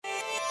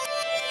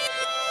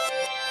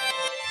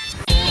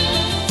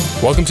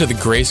Welcome to the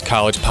Grace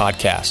College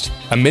Podcast,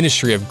 a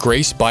ministry of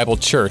Grace Bible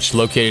Church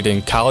located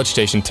in College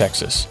Station,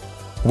 Texas.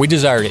 We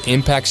desire to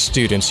impact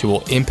students who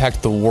will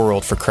impact the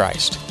world for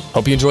Christ.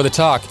 Hope you enjoy the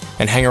talk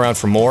and hang around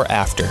for more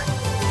after.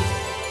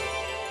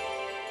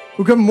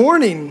 Well, good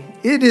morning.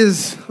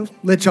 I'll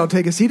let y'all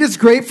take a seat. It's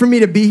great for me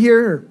to be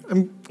here.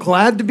 I'm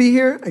glad to be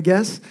here, I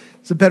guess.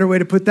 It's a better way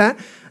to put that.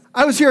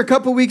 I was here a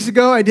couple weeks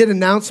ago. I did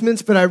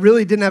announcements, but I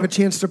really didn't have a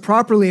chance to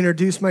properly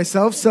introduce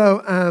myself.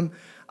 So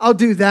I'll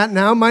do that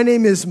now. My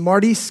name is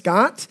Marty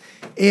Scott,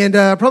 and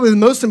probably the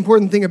most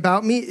important thing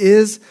about me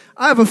is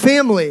I have a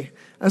family.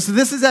 So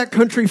this is at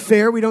Country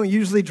Fair. We don't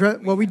usually dress,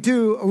 well, we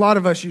do. A lot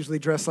of us usually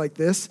dress like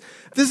this.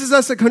 This is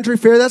us at Country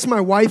Fair. That's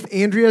my wife,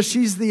 Andrea.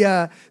 She's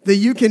the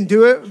You Can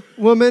Do It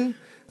woman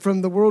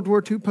from the World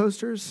War II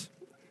posters.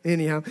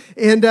 Anyhow,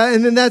 and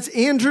then that's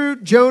Andrew,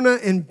 Jonah,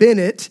 and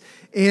Bennett.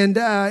 And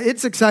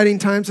it's exciting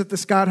times at the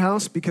Scott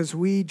House because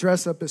we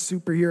dress up as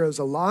superheroes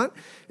a lot.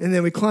 And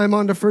then we climb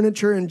onto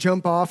furniture and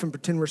jump off and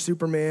pretend we're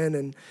Superman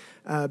and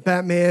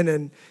Batman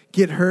and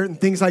get hurt and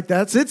things like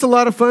that. So it's a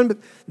lot of fun, but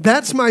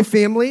that's my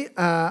family.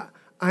 I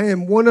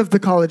am one of the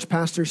college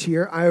pastors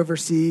here. I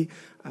oversee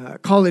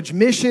college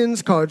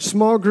missions, college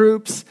small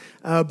groups,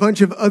 a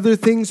bunch of other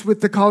things with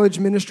the college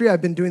ministry.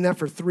 I've been doing that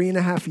for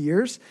 3.5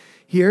 years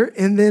here.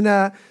 And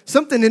then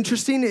something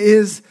interesting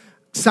is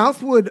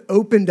Southwood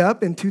opened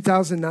up in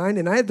 2009,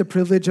 and I had the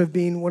privilege of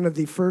being one of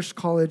the first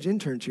college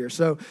interns here.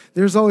 So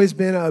there's always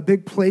been a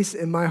big place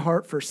in my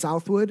heart for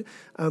Southwood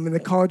in the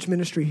college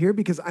ministry here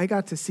because I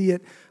got to see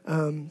it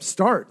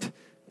start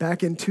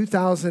back in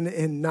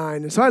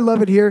 2009. And so I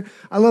love it here.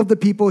 I love the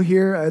people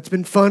here. It's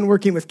been fun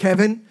working with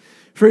Kevin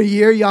for a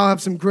year. Y'all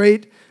have some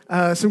great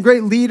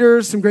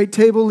leaders, some great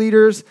table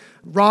leaders.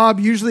 Rob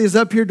usually is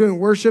up here doing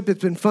worship.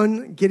 It's been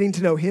fun getting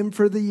to know him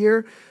for the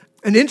year.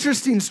 An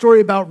interesting story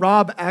about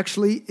Rob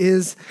actually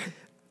is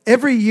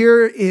every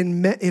year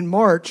in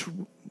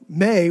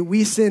May,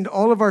 we send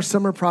all of our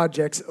summer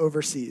projects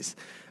overseas.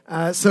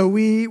 So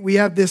we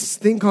have this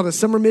thing called a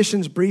summer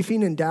missions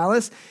briefing in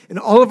Dallas, and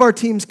all of our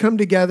teams come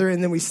together,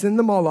 and then we send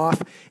them all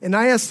off. And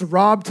I asked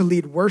Rob to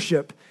lead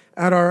worship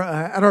at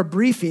our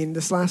briefing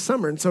this last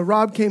summer. And so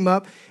Rob came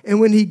up, and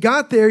when he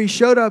got there, he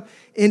showed up,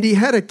 and he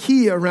had a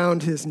key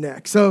around his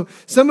neck. So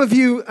some of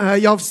you,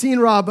 y'all have seen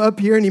Rob up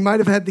here, and he might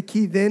have had the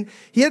key then.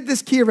 He had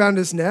this key around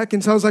his neck,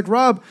 and so I was like,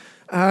 Rob,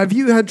 have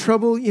you had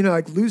trouble,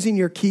 like losing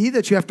your key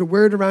that you have to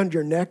wear it around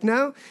your neck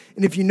now?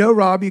 And if you know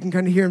Rob, you can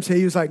kind of hear him say,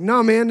 he was like,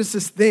 no, man, it's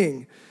this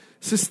thing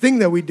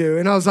that we do.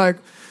 And I was like,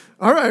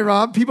 all right,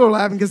 Rob. People are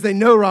laughing because they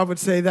know Rob would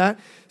say that.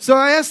 So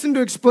I asked him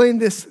to explain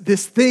this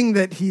thing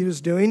that he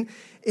was doing.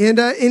 And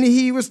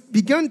he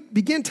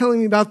began telling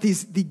me about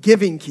the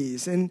giving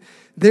keys. And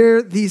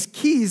they're these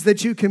keys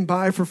that you can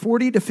buy for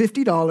 $40 to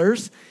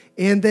 $50,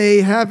 and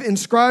they have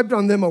inscribed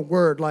on them a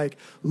word like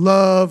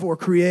love or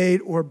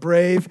create or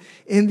brave.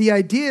 And the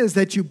idea is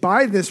that you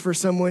buy this for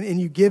someone and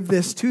you give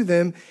this to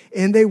them,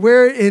 and they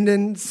wear it, and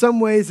in some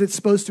ways it's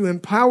supposed to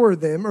empower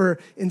them or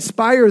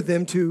inspire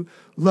them to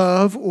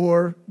love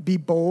or be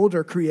bold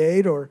or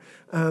create or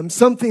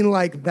something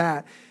like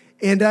that.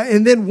 And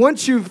then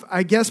once you've,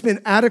 I guess,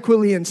 been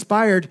adequately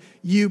inspired,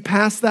 you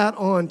pass that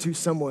on to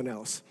someone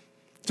else.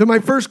 So my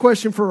first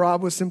question for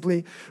Rob was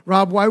simply,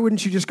 Rob, why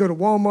wouldn't you just go to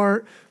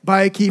Walmart,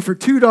 buy a key for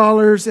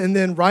 $2, and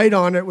then write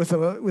on it with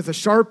a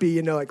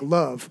Sharpie, like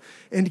love,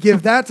 and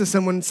give that to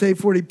someone and save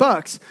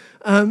 $40?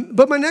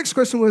 But my next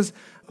question was,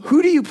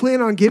 who do you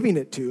plan on giving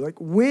it to? Like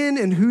when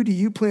and who do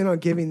you plan on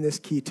giving this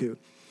key to?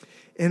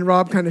 And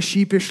Rob kind of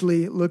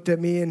sheepishly looked at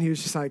me, and he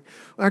was just like,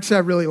 well, actually, I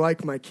really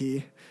like my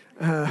key.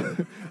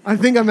 I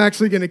think I'm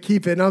actually going to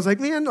keep it. And I was like,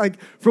 man,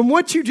 from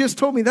what you just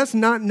told me, that's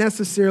not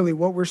necessarily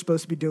what we're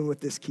supposed to be doing with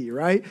this key,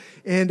 right?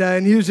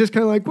 And he was just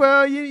kind of like,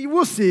 well,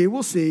 we'll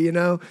see,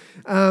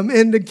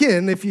 And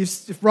again,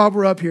 if Rob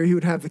were up here, he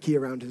would have the key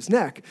around his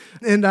neck.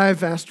 And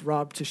I've asked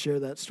Rob to share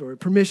that story,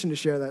 permission to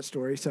share that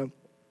story. So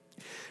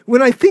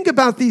when I think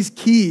about these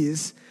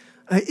keys,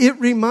 it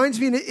reminds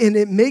me and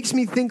it makes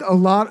me think a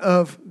lot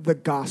of the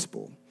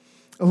gospel.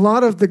 A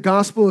lot of the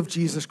gospel of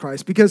Jesus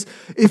Christ. Because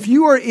if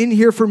you are in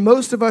here, for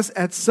most of us,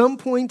 at some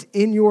point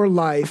in your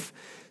life,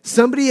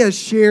 somebody has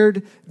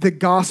shared the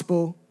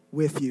gospel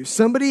with you.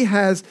 Somebody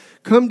has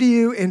come to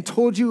you and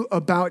told you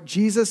about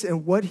Jesus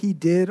and what he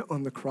did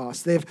on the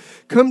cross. They've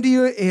come to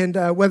you, and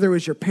whether it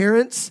was your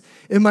parents,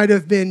 it might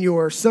have been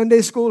your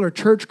Sunday school or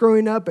church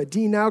growing up, a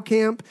D-Now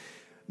camp,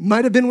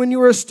 might have been when you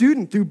were a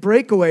student through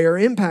Breakaway or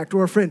Impact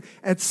or a friend.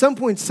 At some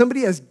point,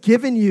 somebody has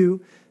given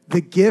you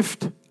the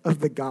gift of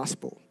the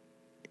gospel.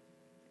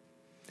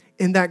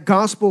 And that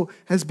gospel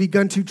has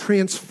begun to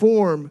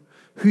transform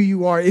who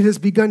you are. It has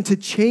begun to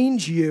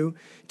change you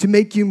to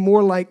make you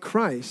more like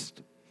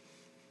Christ.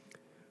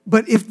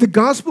 But if the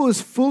gospel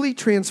is fully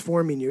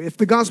transforming you, if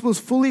the gospel is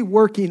fully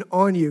working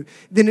on you,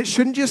 then it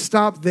shouldn't just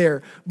stop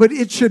there, but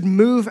it should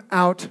move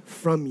out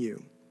from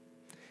you.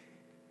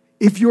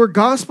 If your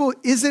gospel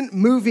isn't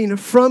moving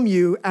from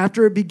you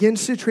after it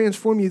begins to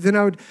transform you, then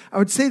I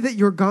would say that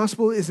your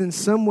gospel is in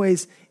some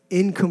ways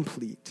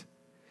incomplete.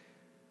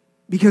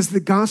 Because the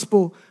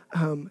gospel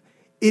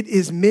It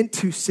is meant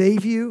to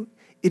save you.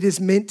 It is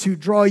meant to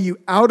draw you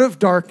out of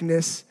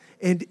darkness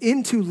and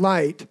into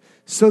light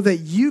so that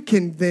you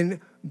can then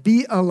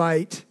be a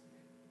light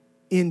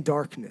in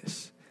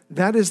darkness.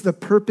 That is the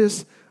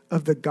purpose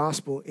of the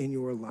gospel in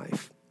your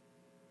life.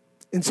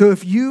 And so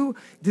if you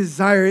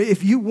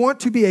want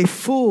to be a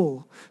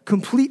full,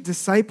 complete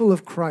disciple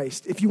of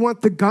Christ, if you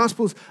want the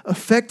gospel's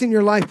effect in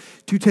your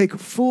life to take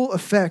full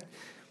effect,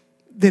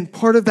 then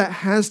part of that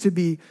has to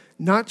be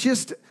not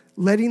just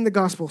letting the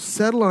gospel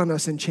settle on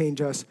us and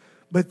change us,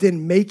 but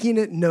then making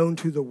it known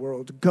to the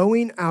world,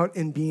 going out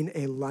and being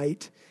a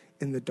light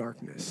in the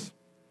darkness.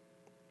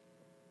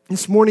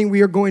 This morning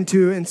we are going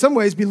to, in some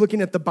ways, be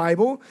looking at the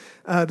Bible.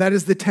 That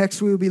is the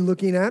text we will be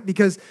looking at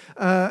because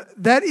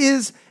that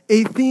is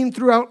a theme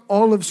throughout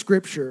all of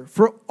Scripture.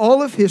 For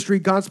all of history,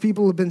 God's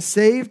people have been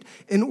saved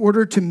in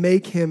order to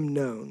make him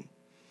known.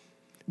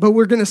 But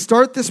we're going to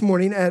start this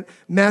morning at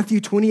Matthew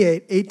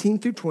 28, 18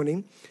 through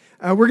 20.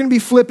 We're going to be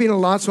flipping a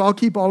lot, so I'll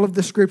keep all of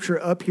the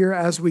Scripture up here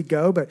as we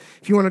go. But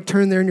if you want to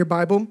turn there in your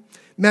Bible,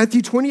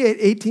 Matthew 28,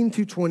 18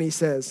 through 20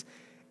 says,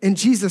 "And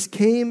Jesus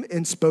came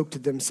and spoke to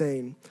them,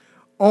 saying,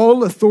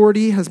 'All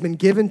authority has been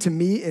given to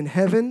me in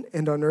heaven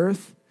and on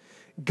earth.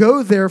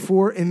 Go,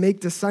 therefore, and make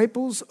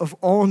disciples of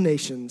all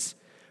nations,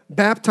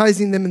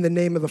 baptizing them in the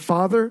name of the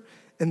Father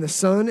and the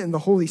Son and the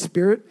Holy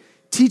Spirit,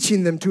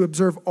 teaching them to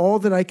observe all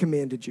that I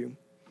commanded you.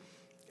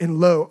 And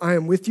lo, I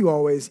am with you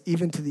always,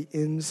 even to the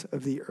ends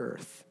of the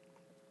earth.'"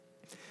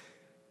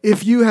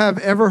 If you have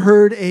ever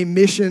heard a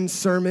mission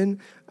sermon,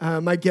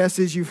 my guess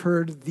is you've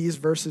heard these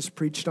verses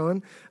preached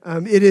on.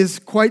 It is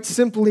quite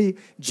simply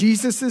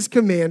Jesus'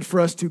 command for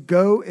us to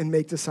go and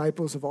make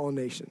disciples of all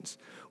nations.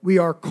 We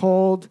are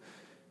called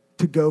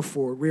to go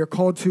forward. We are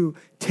called to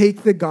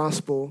take the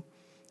gospel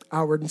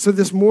outward. And so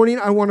this morning,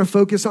 I want to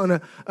focus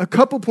on a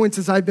couple points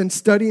as I've been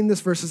studying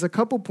this verses, a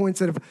couple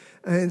points that have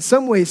in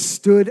some ways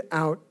stood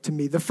out to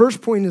me. The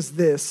first point is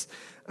this,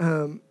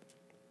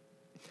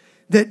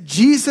 that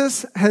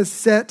Jesus has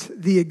set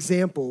the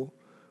example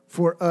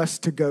for us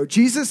to go.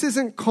 Jesus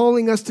isn't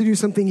calling us to do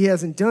something he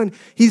hasn't done.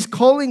 He's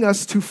calling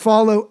us to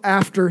follow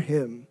after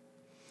him.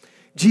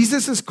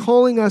 Jesus is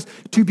calling us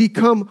to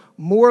become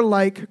more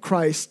like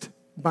Christ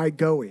by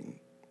going.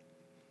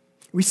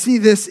 We see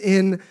this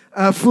in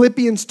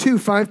Philippians 2,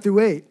 5 through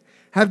 8.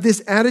 "Have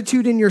this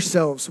attitude in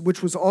yourselves,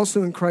 which was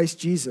also in Christ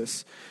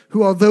Jesus,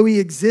 who, although he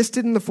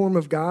existed in the form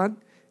of God,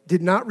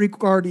 did not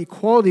regard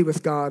equality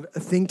with God a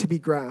thing to be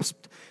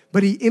grasped,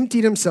 but he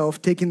emptied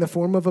himself, taking the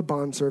form of a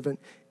bondservant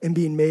and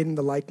being made in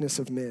the likeness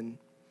of men.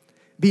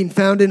 Being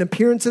found in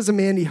appearance as a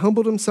man, he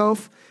humbled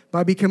himself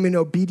by becoming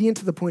obedient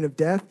to the point of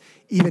death,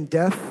 even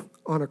death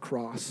on a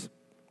cross."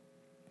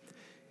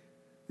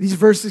 These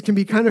verses can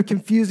be kind of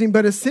confusing,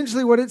 but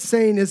essentially what it's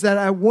saying is that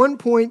at one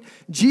point,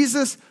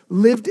 Jesus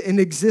lived and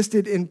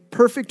existed in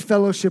perfect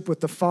fellowship with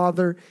the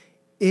Father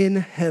in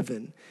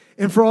heaven.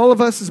 And for all of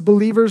us as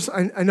believers,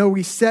 I know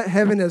we set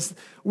heaven as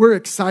we're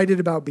excited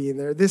about being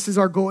there. This is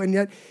our goal. And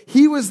yet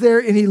he was there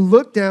and he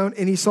looked down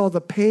and he saw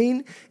the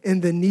pain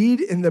and the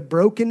need and the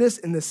brokenness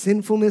and the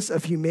sinfulness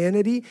of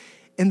humanity.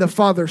 And the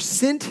Father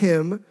sent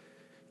him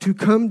to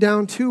come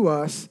down to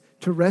us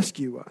to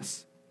rescue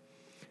us.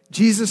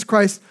 Jesus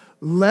Christ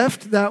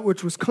left that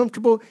which was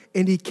comfortable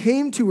and he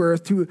came to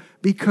earth to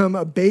become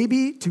a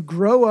baby, to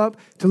grow up,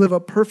 to live a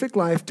perfect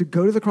life, to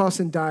go to the cross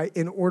and die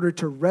in order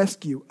to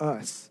rescue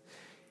us.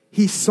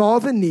 He saw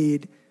the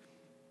need,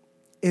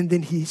 and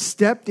then he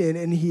stepped in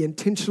and he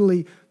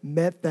intentionally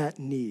met that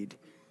need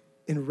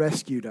and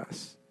rescued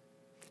us.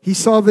 He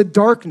saw the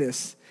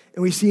darkness,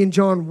 and we see in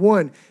John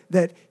 1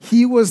 that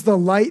he was the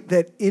light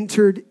that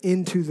entered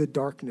into the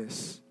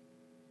darkness.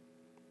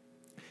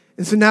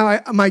 And so now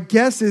my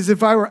guess is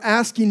if I were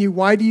asking you,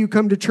 why do you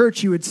come to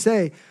church? You would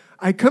say,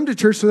 I come to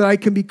church so that I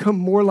can become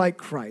more like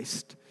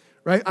Christ,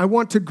 right? I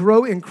want to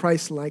grow in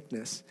Christ's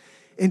likeness.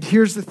 And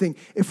here's the thing,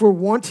 if we're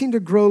wanting to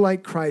grow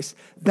like Christ,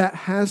 that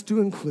has to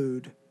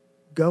include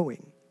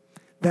going.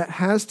 That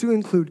has to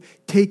include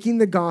taking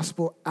the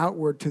gospel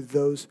outward to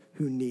those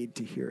who need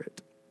to hear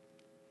it.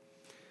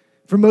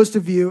 For most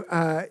of you,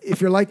 if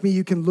you're like me,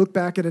 you can look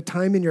back at a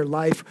time in your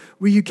life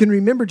where you can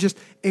remember just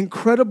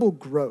incredible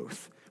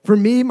growth. For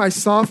me, my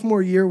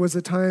sophomore year was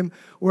a time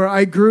where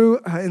I grew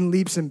in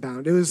leaps and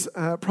bounds. It was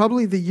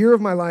probably the year of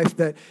my life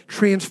that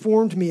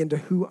transformed me into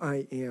who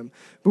I am.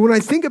 But when I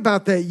think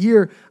about that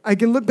year, I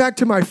can look back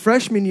to my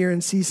freshman year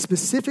and see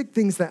specific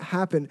things that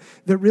happened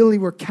that really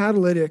were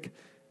catalytic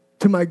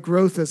to my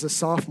growth as a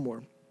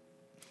sophomore.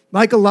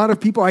 Like a lot of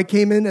people, I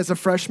came in as a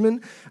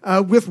freshman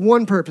with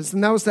one purpose,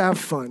 and that was to have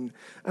fun.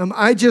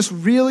 I just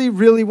really,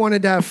 really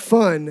wanted to have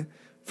fun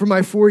for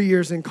my 4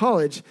 years in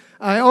college.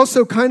 I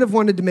also kind of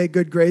wanted to make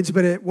good grades,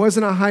 but it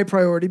wasn't a high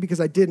priority because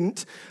I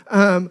didn't.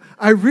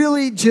 I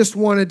really just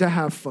wanted to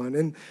have fun.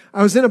 And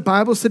I was in a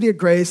Bible study at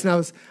Grace, and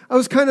I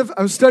was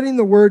studying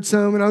the Word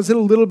some, and I was in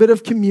a little bit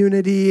of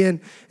community, and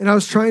I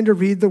was trying to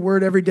read the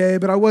Word every day,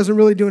 but I wasn't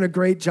really doing a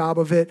great job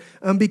of it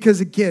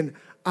because, again,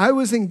 I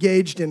was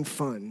engaged in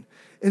fun.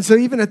 And so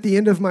even at the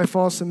end of my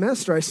fall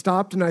semester, I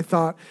stopped and I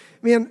thought,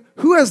 man,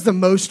 who has the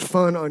most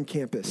fun on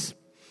campus?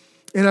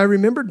 And I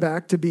remembered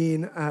back to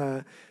being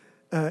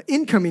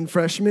incoming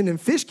freshman in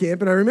fish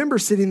camp, and I remember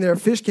sitting there at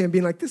fish camp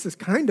being like, this is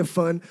kind of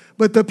fun,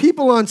 but the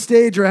people on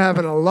stage are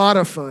having a lot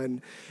of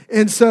fun.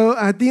 And so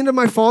at the end of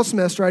my fall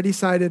semester, I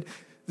decided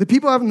the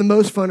people having the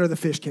most fun are the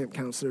fish camp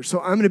counselors, so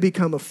I'm going to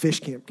become a fish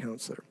camp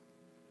counselor.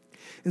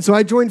 And so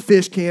I joined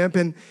fish camp,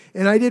 and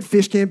I did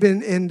fish camp,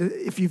 and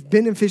if you've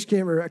been in fish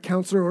camp or a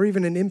counselor or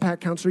even an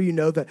impact counselor, you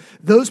know that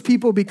those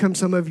people become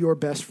some of your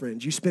best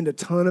friends. You spend a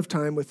ton of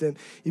time with them.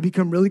 You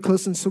become really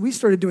close, and so we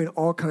started doing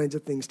all kinds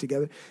of things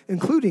together,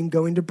 including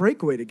going to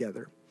Breakaway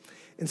together.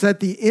 And so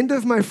at the end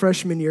of my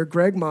freshman year,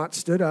 Greg Mott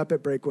stood up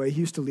at Breakaway. He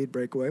used to lead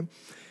Breakaway.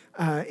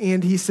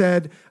 And he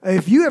said,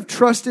 if you have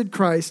trusted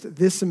Christ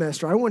this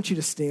semester, I want you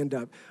to stand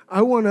up.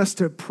 I want us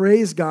to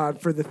praise God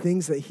for the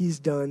things that he's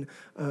done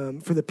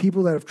for the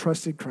people that have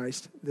trusted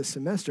Christ this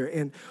semester.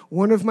 And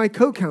one of my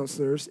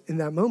co-counselors in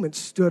that moment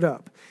stood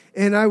up.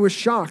 And I was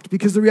shocked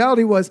because the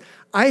reality was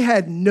I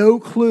had no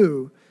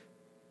clue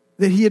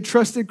that he had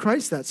trusted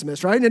Christ that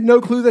semester. I had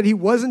no clue that he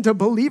wasn't a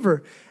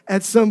believer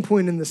at some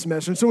point in the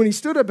semester. And so when he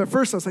stood up at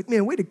first, I was like,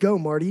 man, way to go,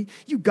 Marty.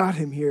 You got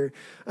him here.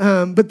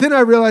 But then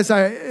I realized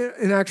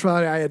in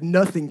actuality, I had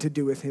nothing to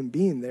do with him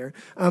being there.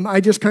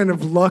 I just kind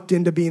of lucked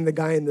into being the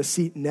guy in the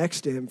seat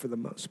next to him for the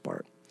most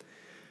part.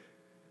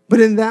 But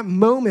in that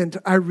moment,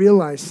 I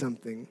realized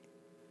something.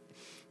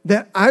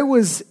 That I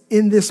was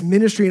in this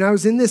ministry and I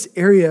was in this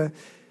area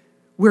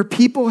where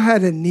people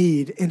had a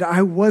need and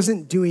I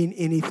wasn't doing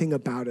anything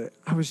about it.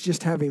 I was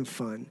just having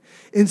fun.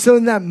 And so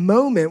in that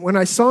moment, when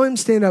I saw him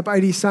stand up, I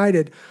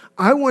decided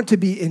I want to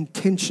be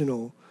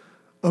intentional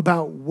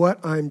about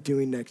what I'm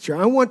doing next year.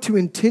 I want to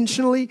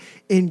intentionally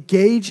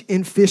engage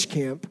in fish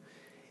camp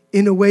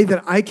in a way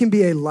that I can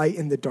be a light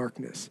in the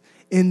darkness,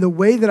 in the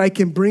way that I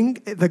can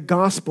bring the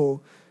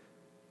gospel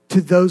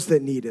to those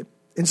that need it.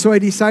 And so I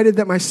decided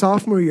that my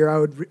sophomore year, I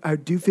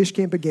would do fish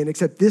camp again,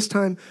 except this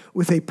time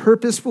with a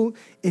purposeful,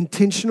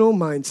 intentional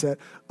mindset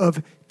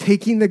of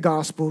taking the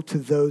gospel to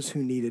those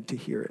who needed to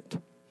hear it.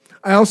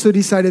 I also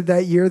decided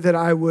that year that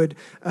I would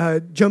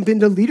jump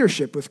into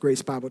leadership with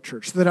Grace Bible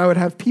Church, so that I would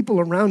have people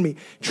around me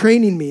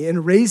training me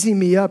and raising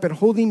me up and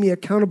holding me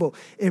accountable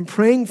and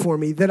praying for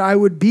me, that I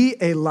would be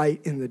a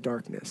light in the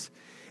darkness.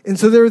 And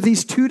so there were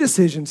these two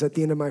decisions at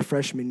the end of my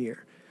freshman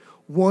year.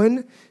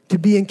 One, to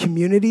be in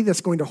community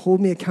that's going to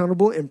hold me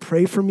accountable and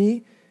pray for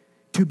me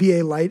to be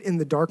a light in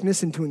the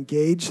darkness and to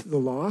engage the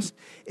lost.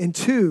 And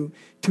two,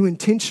 to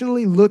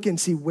intentionally look and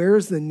see where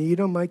is the need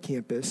on my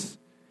campus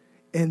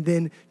and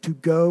then to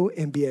go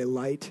and be a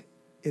light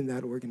in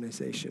that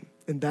organization.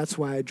 And that's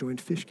why I joined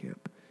Fish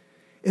Camp.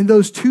 And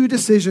those two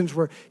decisions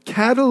were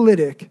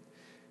catalytic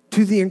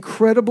to the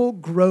incredible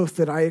growth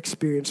that I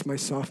experienced my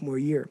sophomore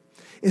year.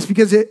 It's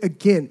because,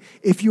 again,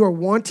 if you are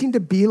wanting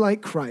to be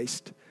like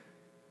Christ,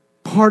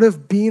 part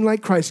of being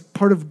like Christ,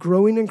 part of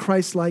growing in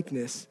Christ's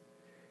likeness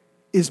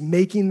is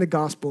making the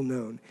gospel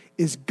known,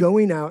 is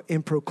going out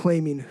and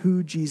proclaiming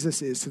who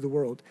Jesus is to the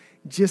world,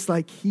 just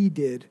like he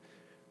did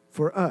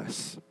for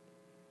us.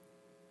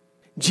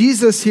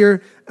 Jesus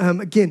here,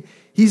 again,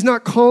 he's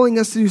not calling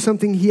us to do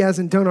something he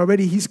hasn't done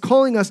already. He's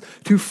calling us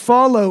to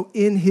follow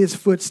in his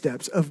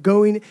footsteps of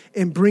going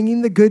and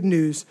bringing the good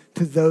news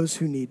to those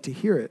who need to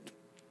hear it.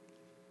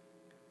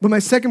 But my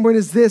second point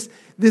is this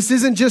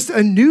isn't just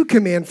a new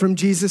command from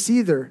Jesus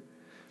either.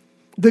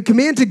 The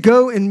command to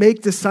go and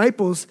make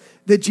disciples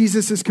that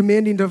Jesus is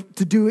commanding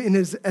to do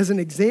as an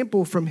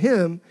example from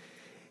him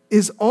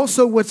is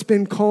also what's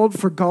been called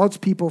for God's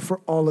people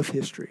for all of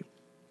history.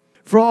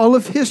 For all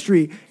of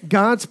history,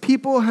 God's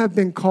people have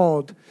been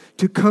called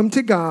to come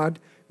to God,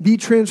 be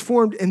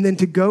transformed, and then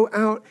to go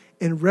out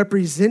and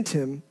represent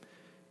him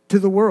to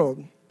the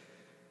world.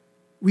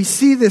 We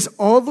see this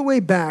all the way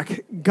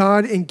back,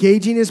 God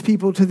engaging his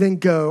people to then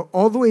go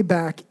all the way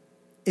back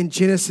in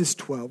Genesis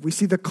 12. We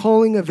see the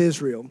calling of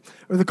Israel,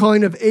 or the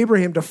calling of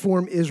Abraham to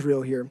form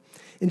Israel here.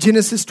 In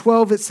Genesis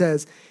 12, it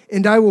says,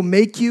 "And I will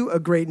make you a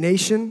great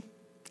nation,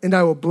 and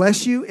I will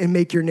bless you and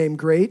make your name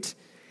great,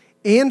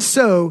 and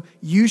so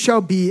you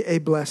shall be a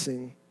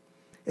blessing.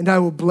 And I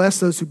will bless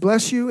those who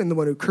bless you, and the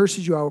one who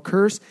curses you I will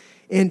curse,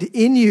 and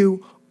in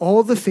you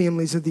all the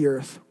families of the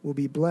earth will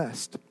be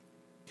blessed."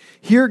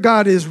 Here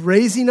God is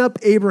raising up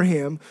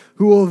Abraham,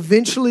 who will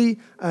eventually,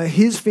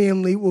 his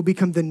family will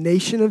become the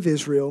nation of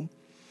Israel.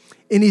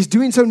 And he's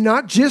doing so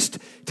not just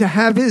to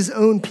have his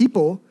own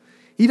people.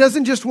 He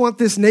doesn't just want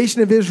this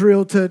nation of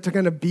Israel to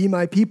kind of be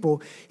my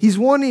people. He's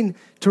wanting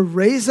to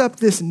raise up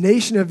this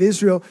nation of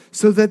Israel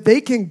so that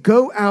they can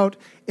go out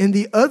and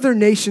the other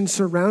nations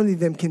surrounding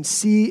them can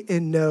see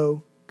and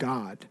know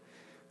God.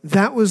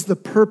 That was the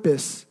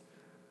purpose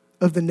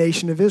of the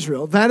nation of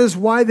Israel. That is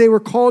why they were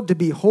called to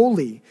be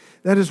holy.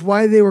 That is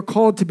why they were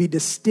called to be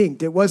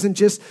distinct. It wasn't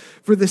just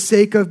for the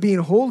sake of being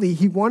holy.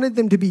 He wanted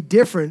them to be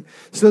different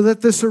so that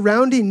the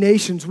surrounding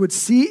nations would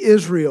see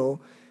Israel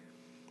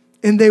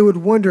and they would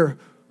wonder,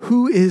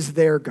 who is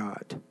their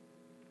God?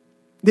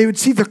 They would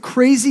see the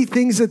crazy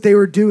things that they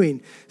were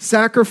doing,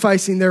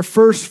 sacrificing their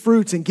first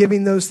fruits and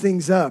giving those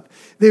things up.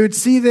 They would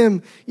see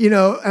them,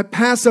 at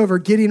Passover,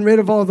 getting rid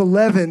of all the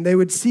leaven. They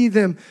would see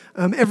them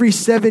every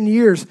 7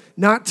 years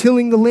not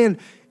tilling the land.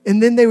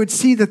 And then they would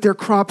see that their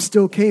crops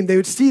still came. They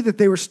would see that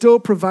they were still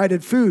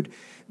provided food.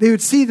 They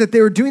would see that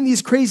they were doing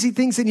these crazy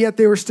things and yet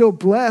they were still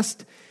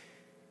blessed.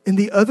 And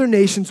the other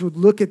nations would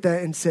look at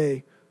that and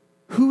say,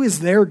 who is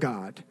their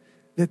God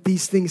that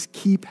these things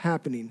keep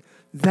happening?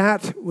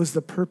 That was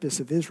the purpose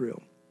of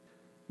Israel.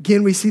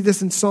 Again, we see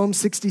this in Psalm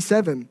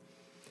 67.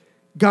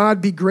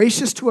 God, be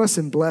gracious to us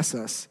and bless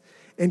us,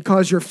 and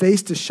cause your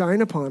face to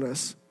shine upon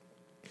us,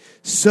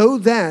 so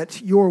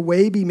that your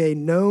way be made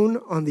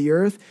known on the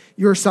earth,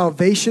 your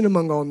salvation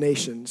among all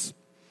nations.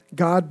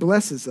 God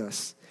blesses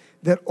us,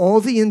 that all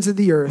the ends of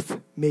the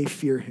earth may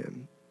fear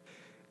him.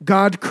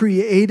 God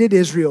created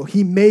Israel.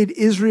 He made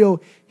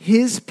Israel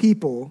his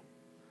people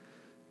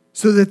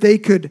so that they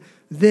could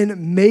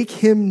then make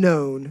him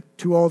known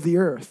to all the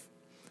earth,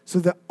 so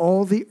that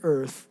all the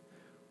earth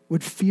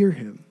would fear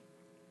him.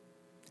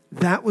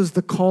 That was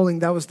the calling,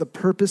 that was the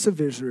purpose of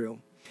Israel.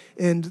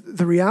 And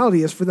the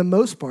reality is, for the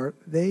most part,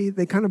 they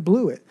kind of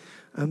blew it.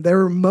 There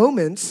were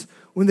moments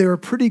when they were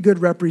pretty good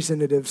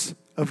representatives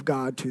of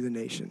God to the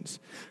nations.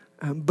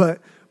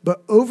 But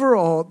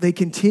overall, they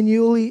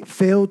continually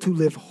failed to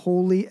live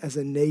holy as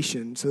a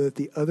nation so that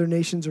the other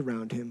nations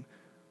around him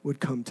would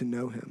come to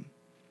know him.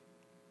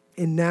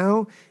 And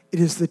now it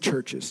is the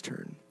church's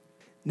turn.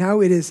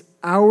 Now it is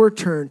our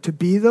turn to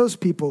be those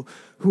people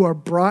who are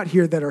brought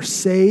here that are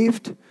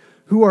saved,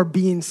 who are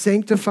being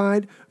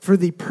sanctified for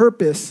the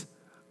purpose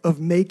of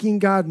making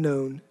God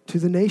known to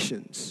the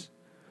nations.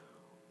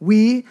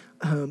 We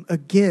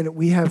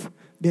have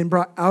been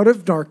brought out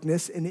of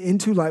darkness and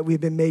into light.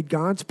 We've been made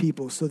God's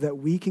people so that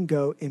we can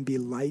go and be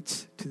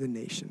lights to the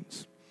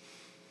nations.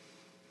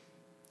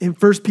 In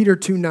 1 Peter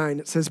 2:9,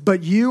 it says,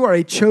 but you are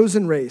a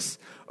chosen race,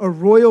 a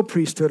royal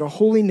priesthood, a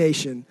holy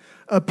nation,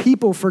 a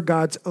people for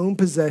God's own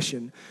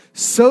possession,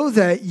 so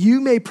that you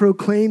may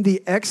proclaim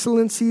the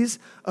excellencies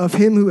of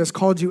him who has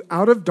called you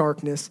out of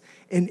darkness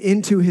and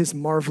into his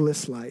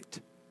marvelous light.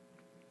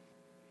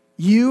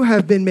 You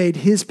have been made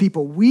his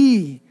people.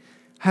 We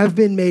have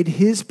been made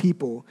his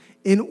people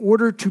in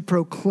order to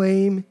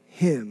proclaim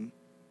him.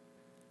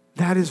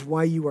 That is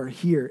why you are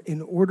here,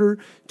 in order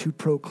to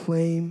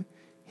proclaim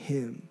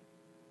him.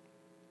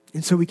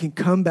 And so we can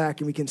come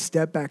back and we can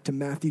step back to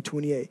Matthew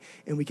 28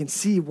 and we can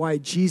see why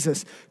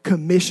Jesus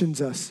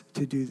commissions us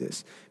to do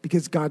this.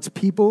 Because God's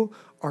people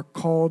are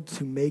called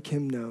to make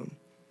him known.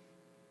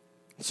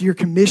 So your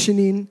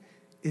commissioning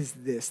is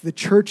this. The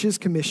church's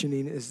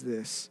commissioning is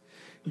this.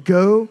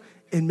 Go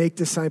and make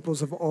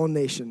disciples of all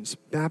nations,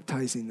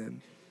 baptizing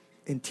them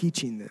and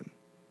teaching them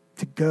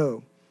to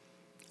go.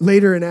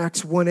 Later in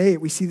Acts 1:8,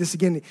 we see this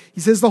again.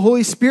 He says the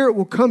Holy Spirit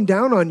will come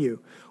down on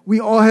you. We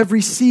all have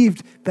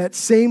received that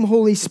same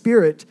Holy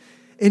Spirit,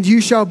 and you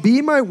shall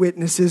be my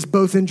witnesses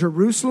both in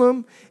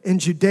Jerusalem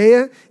and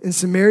Judea and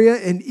Samaria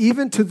and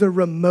even to the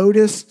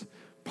remotest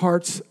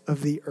parts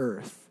of the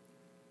earth.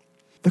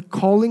 The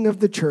calling of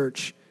the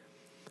church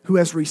who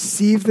has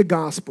received the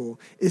gospel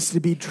is to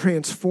be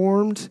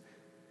transformed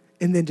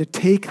and then to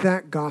take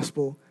that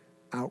gospel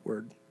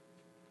outward.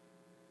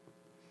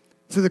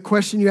 So the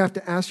question you have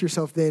to ask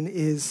yourself then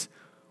is,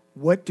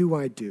 what do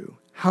I do?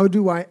 How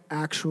do I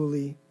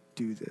actually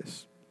do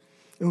this?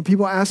 And when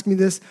people ask me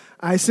this,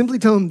 I simply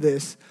tell them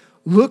this: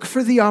 look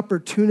for the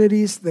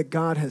opportunities that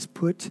God has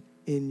put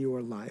in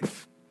your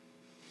life.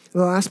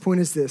 The last point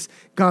is this: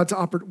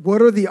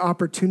 what are the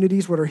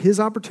opportunities? What are his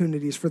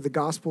opportunities for the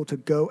gospel to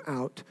go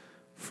out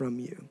from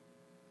you?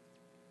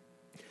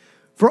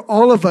 For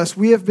all of us,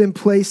 we have been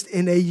placed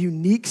in a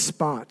unique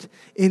spot,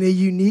 in a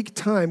unique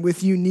time,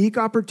 with unique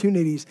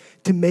opportunities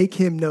to make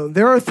him known.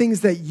 There are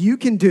things that you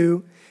can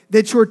do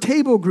that your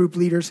table group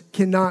leaders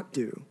cannot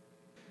do.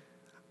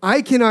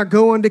 I cannot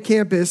go onto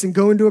campus and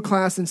go into a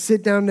class and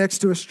sit down next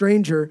to a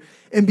stranger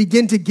and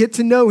begin to get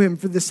to know him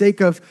for the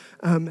sake of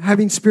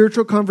having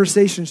spiritual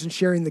conversations and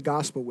sharing the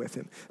gospel with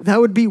him. That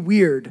would be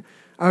weird.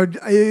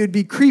 It would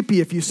be creepy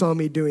if you saw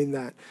me doing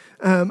that.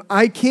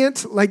 I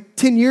can't, like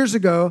 10 years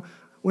ago,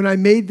 when I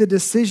made the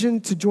decision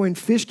to join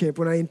Fish Camp,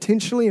 when I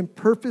intentionally and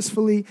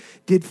purposefully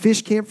did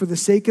Fish Camp for the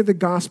sake of the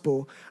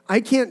gospel,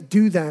 I can't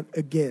do that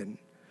again.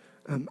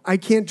 I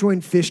can't join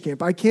Fish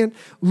Camp. I can't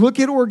look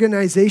at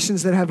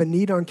organizations that have a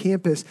need on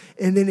campus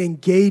and then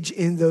engage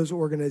in those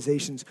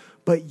organizations.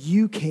 But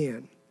you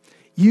can.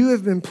 You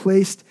have been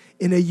placed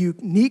in a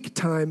unique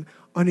time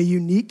on a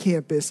unique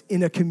campus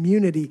in a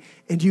community,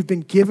 and you've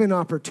been given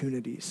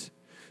opportunities.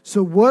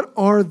 So what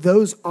are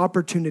those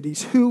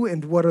opportunities? Who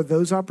and what are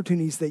those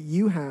opportunities that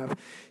you have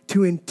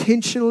to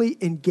intentionally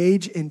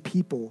engage in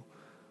people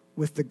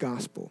with the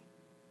gospel?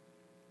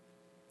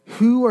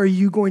 Who are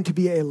you going to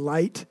be a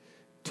light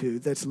to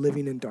that's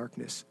living in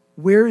darkness?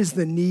 Where is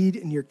the need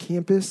in your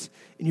campus,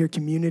 in your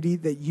community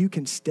that you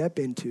can step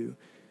into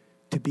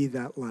to be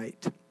that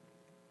light?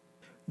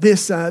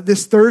 This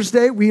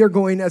Thursday, we are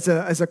going as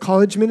a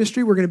college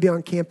ministry. We're going to be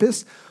on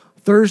campus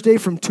Thursday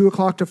from 2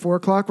 o'clock to 4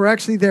 o'clock. We're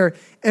actually there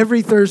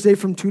every Thursday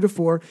from 2 to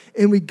 4,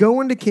 and we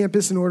go into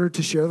campus in order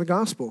to share the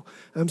gospel.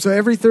 So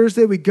every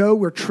Thursday we go,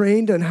 we're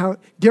trained on how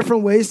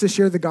different ways to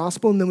share the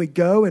gospel, and then we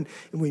go and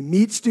we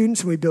meet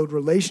students and we build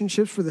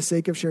relationships for the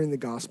sake of sharing the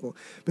gospel.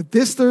 But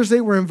this Thursday,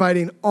 we're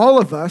inviting all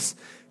of us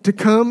to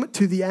come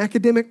to the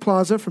Academic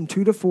Plaza from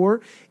 2 to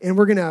 4, and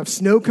we're going to have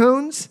snow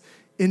cones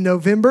in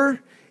November,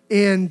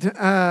 and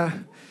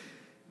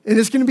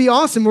it's going to be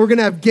awesome. We're going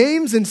to have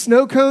games and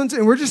snow cones,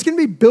 and we're just going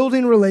to be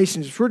building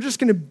relationships. We're just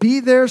going to be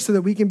there so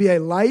that we can be a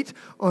light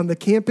on the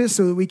campus,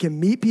 so that we can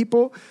meet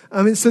people,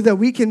 and so that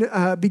we can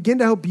begin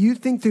to help you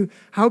think through,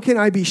 how can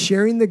I be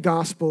sharing the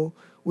gospel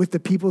with the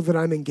people that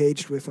I'm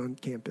engaged with on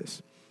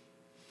campus?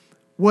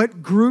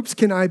 What groups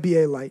can I be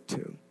a light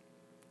to?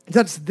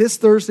 That's this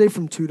Thursday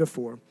from 2 to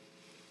 4.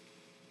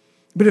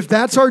 But if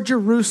that's our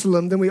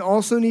Jerusalem, then we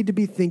also need to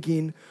be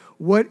thinking,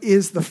 what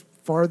is the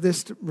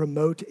farthest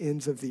remote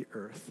ends of the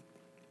earth?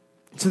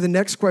 So the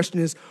next question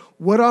is,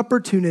 what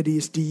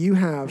opportunities do you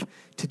have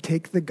to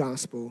take the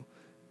gospel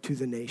to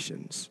the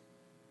nations?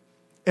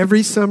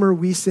 Every summer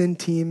we send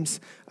teams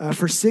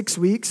for 6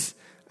 weeks,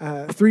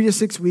 3 to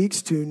 6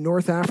 weeks to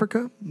North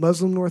Africa,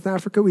 Muslim North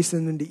Africa. We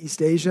send them to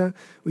East Asia.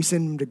 We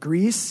send them to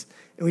Greece,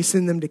 and we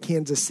send them to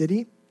Kansas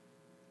City.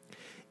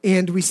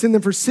 And we send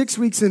them for 6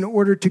 weeks in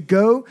order to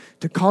go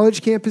to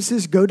college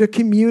campuses, go to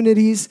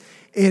communities,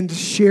 and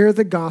share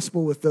the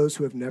gospel with those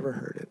who have never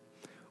heard it.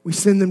 We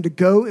send them to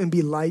go and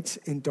be lights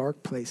in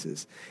dark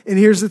places. And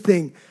here's the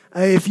thing.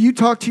 If you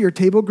talk to your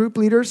table group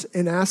leaders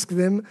and ask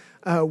them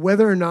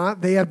whether or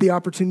not they have the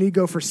opportunity to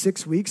go for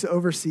 6 weeks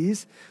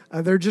overseas,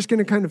 they're just going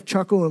to kind of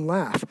chuckle and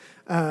laugh.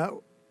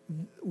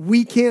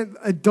 We can't,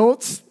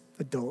 adults,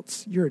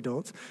 you're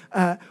adults.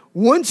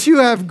 Once you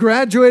have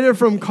graduated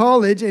from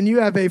college and you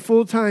have a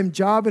full-time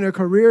job and a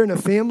career and a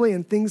family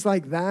and things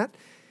like that,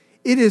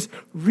 it is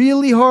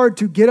really hard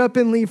to get up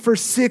and leave for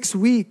 6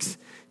 weeks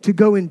to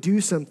go and do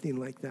something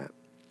like that.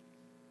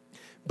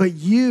 But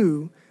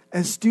you,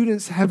 as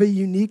students, have a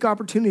unique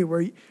opportunity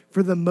where,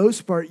 for the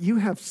most part, you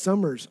have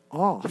summers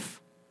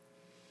off.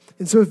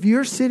 And so if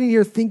you're sitting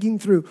here thinking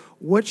through,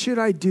 what should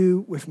I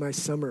do with my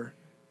summer,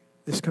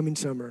 this coming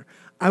summer?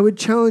 I would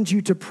challenge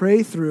you to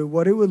pray through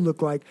what it would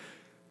look like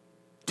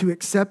to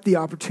accept the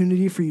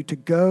opportunity for you to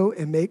go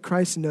and make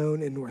Christ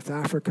known in North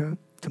Africa,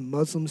 to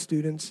Muslim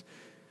students,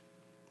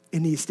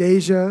 in East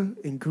Asia,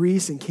 in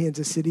Greece, in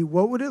Kansas City.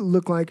 What would it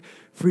look like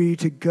for you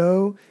to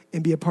go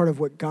and be a part of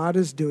what God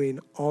is doing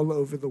all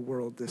over the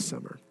world this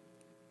summer?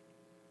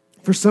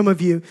 For some of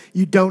you,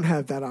 you don't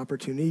have that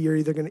opportunity. You're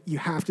either you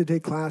have to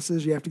take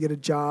classes, you have to get a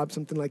job,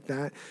 something like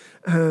that.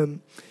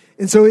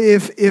 And so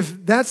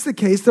if that's the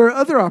case, there are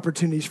other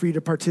opportunities for you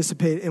to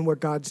participate in what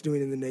God's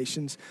doing in the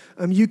nations.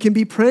 You can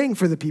be praying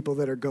for the people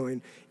that are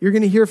going. You're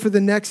going to hear for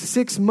the next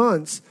 6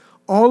 months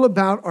all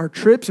about our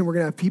trips, and we're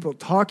going to have people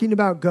talking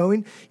about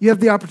going. You have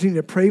the opportunity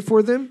to pray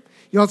for them.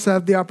 You also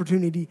have the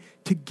opportunity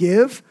to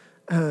give.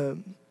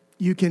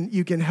 You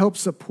can help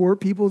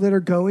support people that are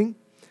going.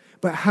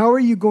 But how are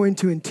you going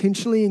to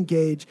intentionally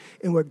engage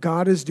in what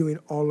God is doing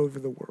all over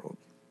the world?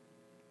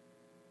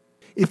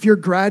 If you're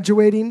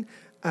graduating,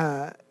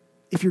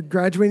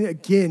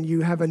 again,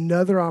 you have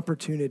another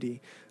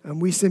opportunity.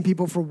 We send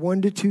people for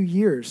 1 to 2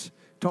 years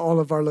to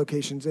all of our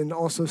locations, and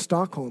also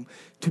Stockholm,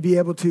 to be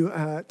able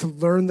to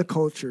learn the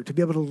culture, to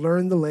be able to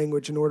learn the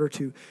language in order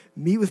to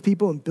meet with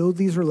people and build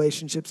these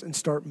relationships and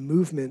start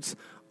movements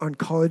on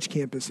college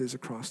campuses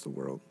across the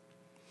world.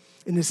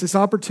 And it's this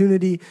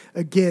opportunity,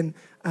 again,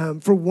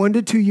 for 1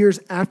 to 2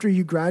 years after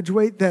you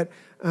graduate that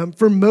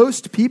for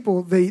most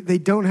people, they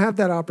don't have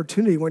that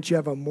opportunity once you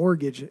have a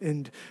mortgage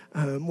and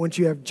once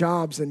you have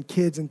jobs and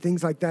kids and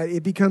things like that.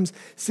 It becomes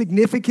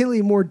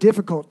significantly more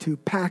difficult to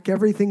pack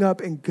everything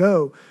up and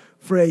go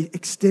for an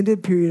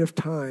extended period of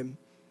time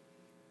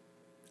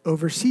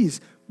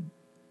overseas.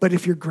 But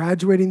if you're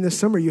graduating this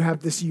summer, you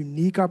have this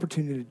unique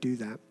opportunity to do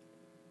that.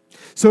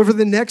 So over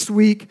the next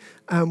week,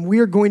 we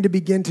are going to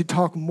begin to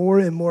talk more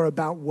and more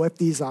about what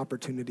these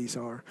opportunities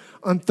are.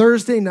 On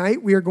Thursday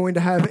night, we are going to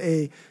have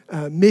a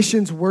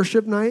missions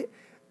worship night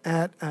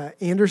at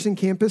Anderson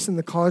campus in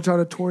the college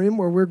auditorium,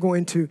 where we're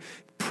going to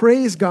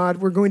praise God.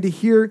 We're going to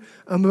hear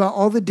about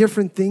all the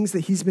different things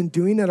that he's been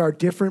doing at our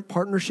different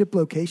partnership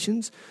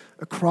locations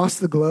across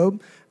the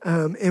globe.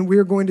 And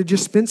we're going to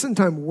just spend some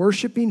time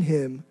worshiping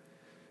him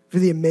for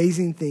the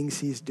amazing things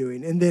he's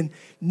doing. And then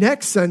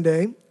next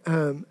Sunday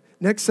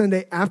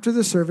after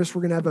the service,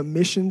 we're going to have a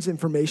missions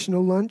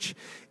informational lunch.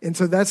 And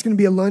so that's going to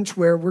be a lunch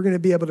where we're going to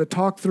be able to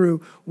talk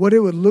through what it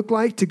would look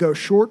like to go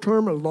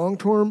short-term or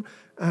long-term,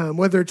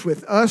 whether it's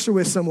with us or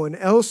with someone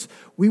else.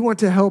 We want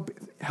to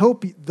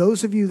help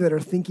those of you that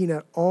are thinking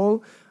at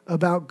all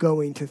about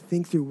going to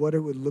think through what it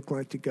would look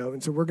like to go.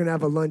 And so we're going to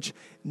have a lunch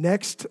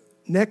next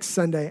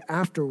Sunday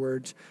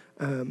afterwards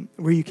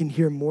where you can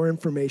hear more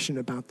information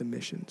about the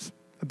missions,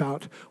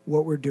 about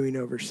what we're doing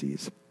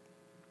overseas.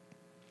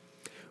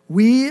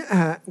 We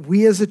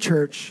as a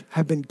church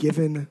have been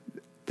given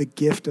the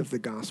gift of the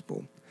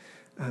gospel.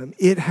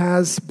 It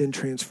has been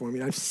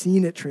transforming. I've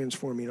seen it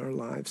transforming our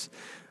lives.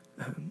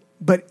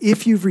 But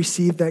if you've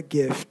received that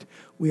gift,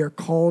 we are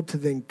called to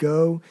then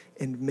go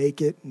and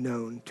make it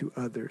known to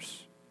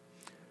others.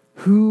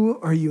 Who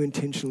are you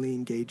intentionally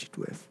engaged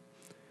with?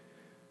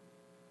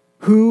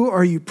 Who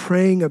are you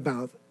praying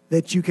about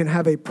that you can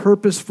have a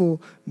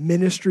purposeful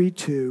ministry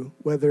to,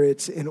 whether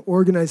it's in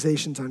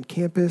organizations on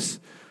campus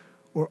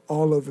or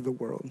all over the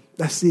world?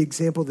 That's the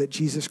example that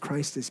Jesus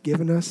Christ has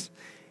given us,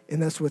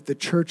 and that's what the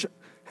church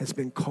has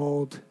been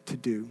called to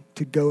do,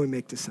 to go and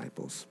make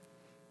disciples.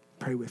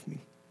 Pray with me.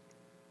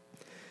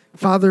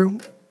 Father,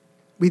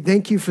 we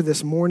thank you for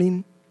this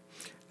morning,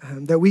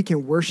 that we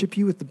can worship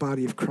you with the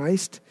body of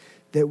Christ,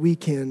 that we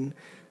can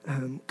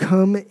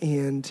come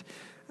and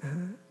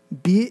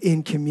be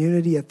in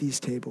community at these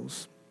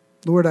tables.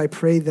 Lord, I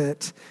pray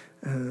that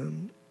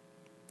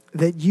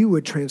that you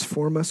would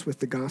transform us with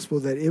the gospel,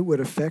 that it would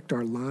affect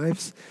our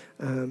lives,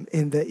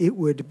 and that it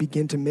would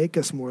begin to make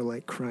us more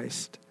like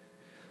Christ.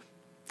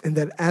 And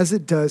that as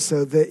it does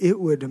so, that it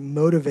would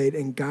motivate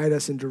and guide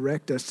us and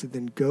direct us to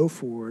then go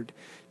forward,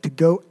 to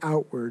go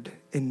outward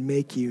and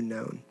make you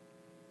known.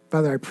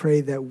 Father, I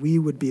pray that we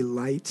would be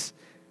lights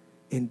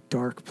in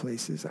dark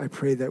places. I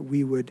pray that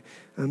we would,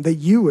 that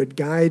you would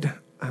guide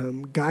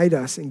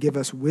us and give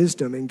us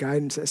wisdom and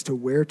guidance as to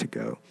where to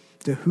go,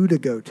 to who to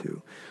go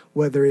to,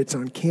 whether it's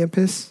on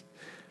campus,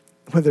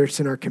 whether it's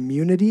in our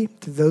community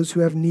to those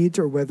who have needs,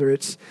 or whether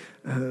it's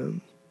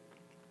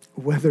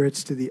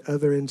to the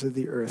other ends of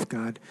the earth.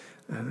 God,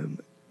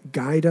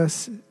 guide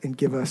us and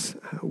give us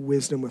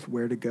wisdom with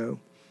where to go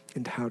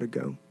and how to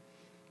go.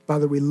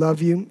 Father, we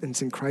love you, and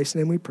it's in Christ's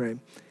name we pray.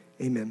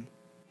 Amen.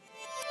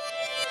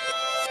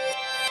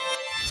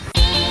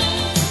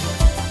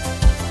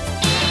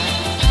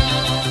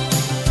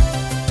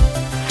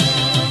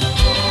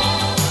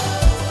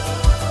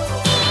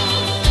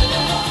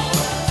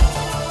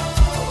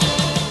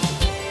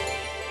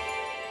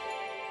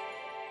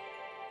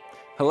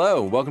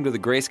 Hello, welcome to the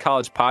Grace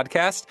College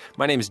Podcast.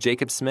 My name is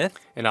Jacob Smith.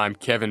 And I'm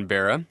Kevin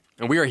Barra.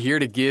 And we are here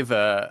to give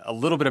a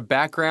little bit of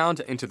background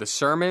into the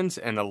sermons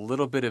and a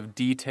little bit of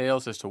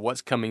details as to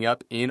what's coming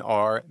up in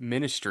our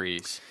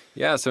ministries.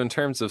 Yeah, so in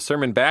terms of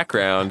sermon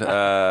background,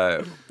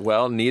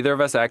 well, neither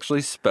of us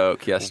actually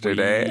spoke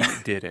yesterday.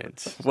 We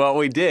didn't. Well,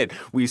 we did.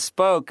 We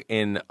spoke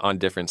on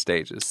different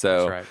stages. So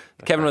That's right.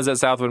 Kevin was at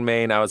Southwood,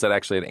 Maine. I was at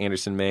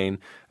Anderson, Maine.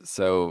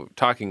 So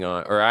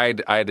I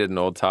did an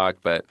old talk,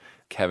 but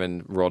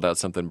Kevin rolled out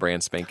something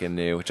brand spanking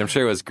new, which I'm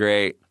sure was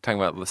great, talking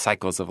about the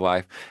cycles of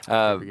life.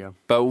 There we go.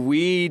 But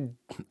we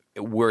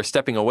were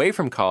stepping away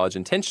from college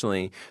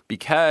intentionally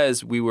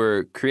because we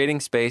were creating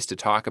space to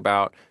talk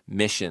about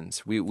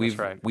missions.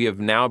 We have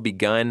now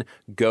begun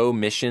Go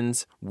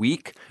Missions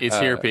Week. It's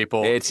here,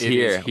 people. It's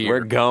here. We're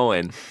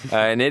going,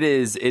 and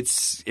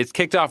it's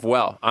kicked off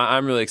well.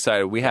 I'm really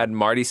excited. We had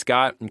Marty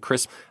Scott and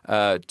Chris,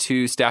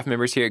 two staff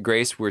members here at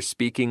Grace, were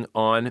speaking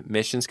on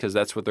missions because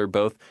that's what they're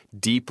both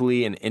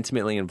deeply and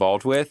intimately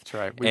involved with. That's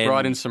right. We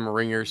brought in some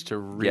ringers to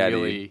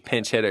really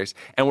pinch hitters,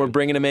 and we're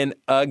bringing them in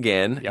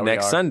again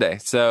next Sunday.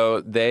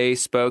 So they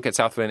spoke at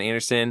Southwood and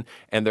Anderson,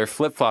 and they're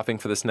flip-flopping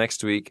for this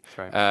next week,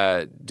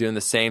 doing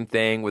the same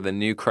thing with a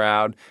new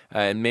crowd.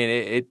 And man,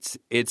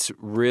 it's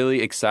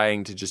really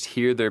exciting to just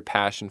hear their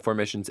passion for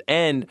missions,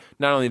 and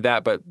not only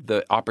that, but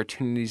the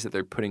opportunities that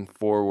they're putting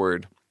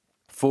forward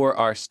for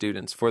our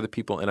students, for the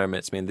people in our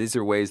midst. Man, these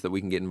are ways that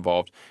we can get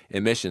involved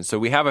in missions. So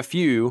we have a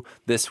few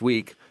this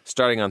week,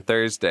 starting on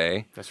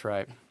Thursday. That's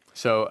right.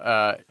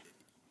 So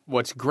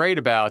what's great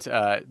about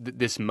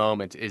this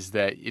moment is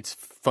that it's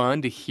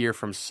fun to hear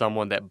from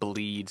someone that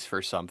bleeds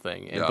for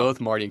something. And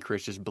both Marty and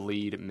Chris just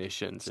bleed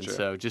missions. And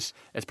so just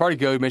as part of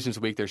Go Missions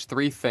Week, there's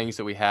three things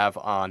that we have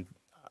on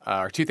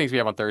or two things we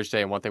have on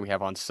Thursday and one thing we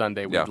have on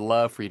Sunday we'd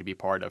love for you to be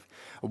part of.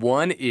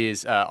 One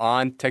is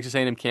on Texas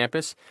A&M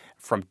campus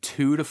from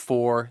 2 to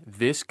 4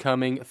 this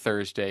coming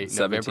Thursday,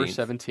 November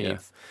 17th. Yeah.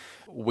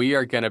 We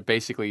are going to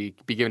basically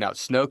be giving out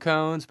snow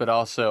cones, but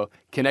also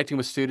connecting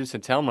with students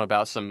and telling them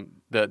about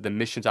the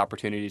missions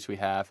opportunities we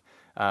have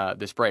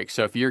this break.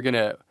 So if you're going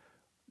to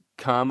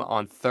come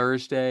on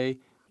Thursday,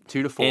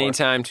 2 to 4.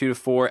 Anytime, 2 to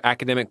 4,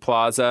 Academic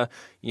Plaza.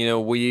 You know,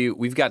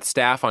 we've got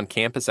staff on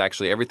campus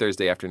actually every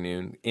Thursday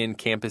afternoon in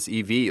campus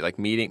EV, like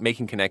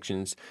making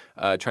connections,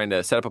 trying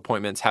to set up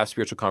appointments, have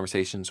spiritual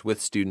conversations with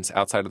students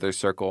outside of their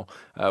circle.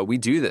 We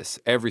do this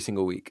every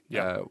single week.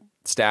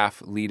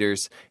 Staff,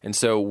 leaders. And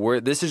so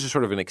this is just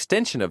sort of an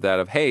extension of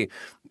that of, hey,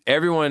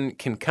 everyone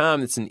can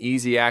come. It's an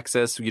easy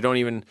access.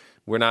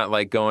 We're not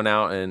like going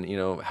out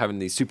and, having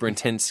these super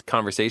intense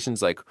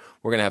conversations. Like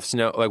we're going to have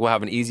we'll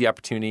have an easy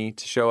opportunity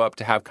to show up,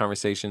 to have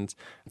conversations,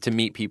 to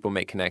meet people,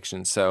 make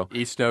connections. So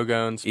eat snow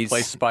cones,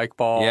 play spike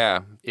ball.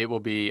 Yeah. It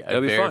will be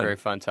a very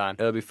fun time.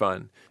 It'll be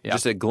fun. Yeah.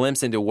 Just a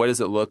glimpse into what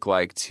does it look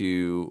like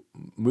to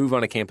move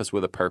on a campus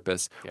with a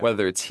purpose,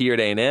 whether it's here at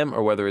A&M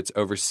or whether it's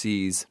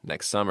overseas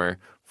next summer,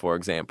 for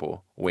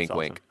example. Wink,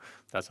 wink.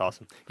 That's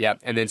awesome. Yeah,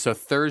 and then so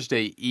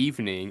Thursday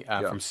evening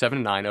from 7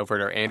 to 9 over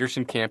at our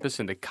Anderson campus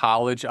in the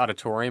college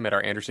auditorium at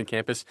our Anderson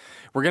campus,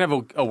 we're going to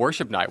have a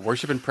worship night,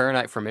 worship and prayer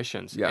night for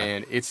missions. Yeah.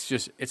 And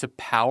it's a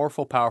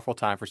powerful, powerful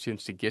time for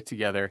students to get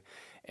together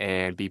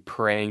and be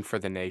praying for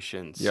the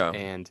nations. Yeah.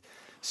 And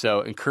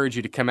so encourage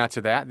you to come out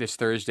to that this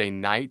Thursday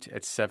night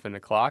at 7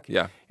 o'clock.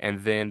 Yeah.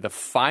 And then the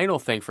final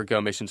thing for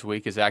Go Missions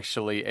Week is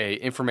actually a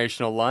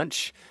informational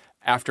lunch.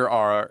 After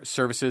our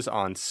services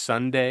on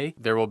Sunday,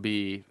 there will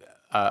be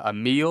a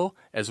meal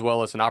as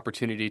well as an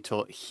opportunity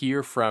to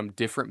hear from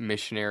different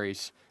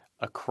missionaries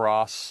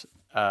across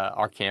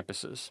our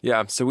campuses.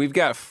 Yeah, so we've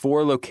got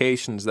 4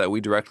 locations that we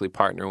directly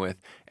partner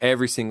with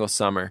every single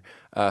summer.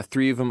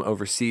 3 of them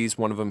overseas,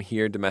 1 of them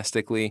here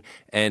domestically.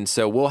 And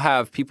so we'll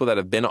have people that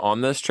have been on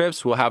those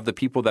trips. We'll have the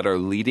people that are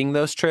leading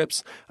those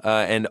trips.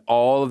 And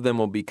all of them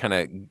will be kind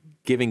of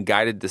giving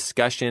guided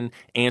discussion,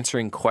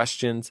 answering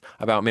questions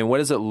about, man, what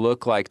does it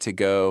look like to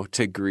go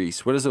to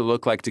Greece? What does it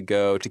look like to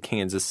go to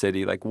Kansas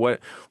City? Like, what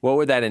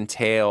would that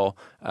entail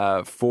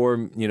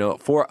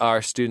for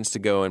our students to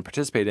go and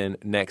participate in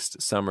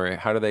next summer?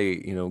 How do they,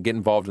 get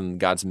involved in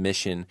God's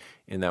mission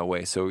in that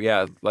way? So,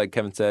 yeah, like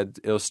Kevin said,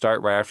 it'll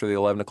start right after the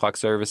 11 o'clock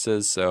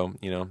services. So,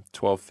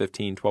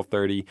 12:15,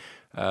 12:30.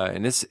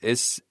 And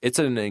it's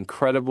an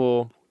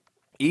incredible...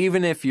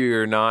 Even if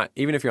you're on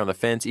the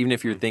fence, even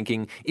if you're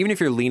thinking, even if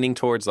you're leaning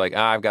towards like,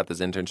 I've got this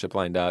internship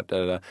lined up,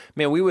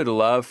 man, we would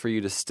love for you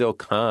to still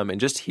come and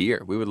just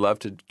hear. We would love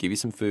to give you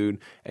some food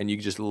and you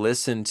can just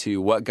listen to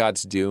what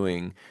God's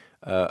doing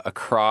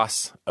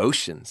across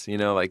oceans,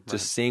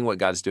 just seeing what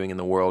God's doing in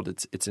the world.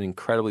 It's an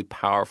incredibly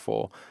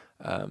powerful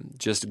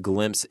just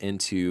glimpse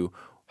into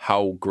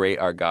how great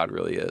our God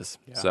really is.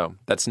 Yeah. So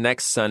that's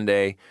next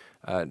Sunday,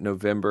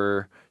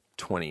 November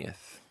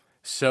 20th.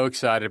 So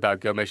excited about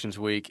Go Missions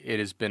Week. It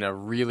has been a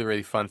really,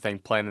 really fun thing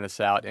planning this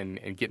out and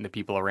getting the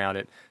people around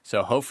it.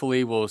 So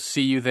hopefully we'll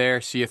see you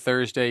there. See you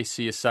Thursday.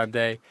 See you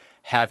Sunday.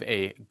 Have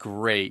a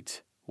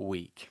great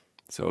week.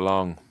 So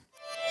long.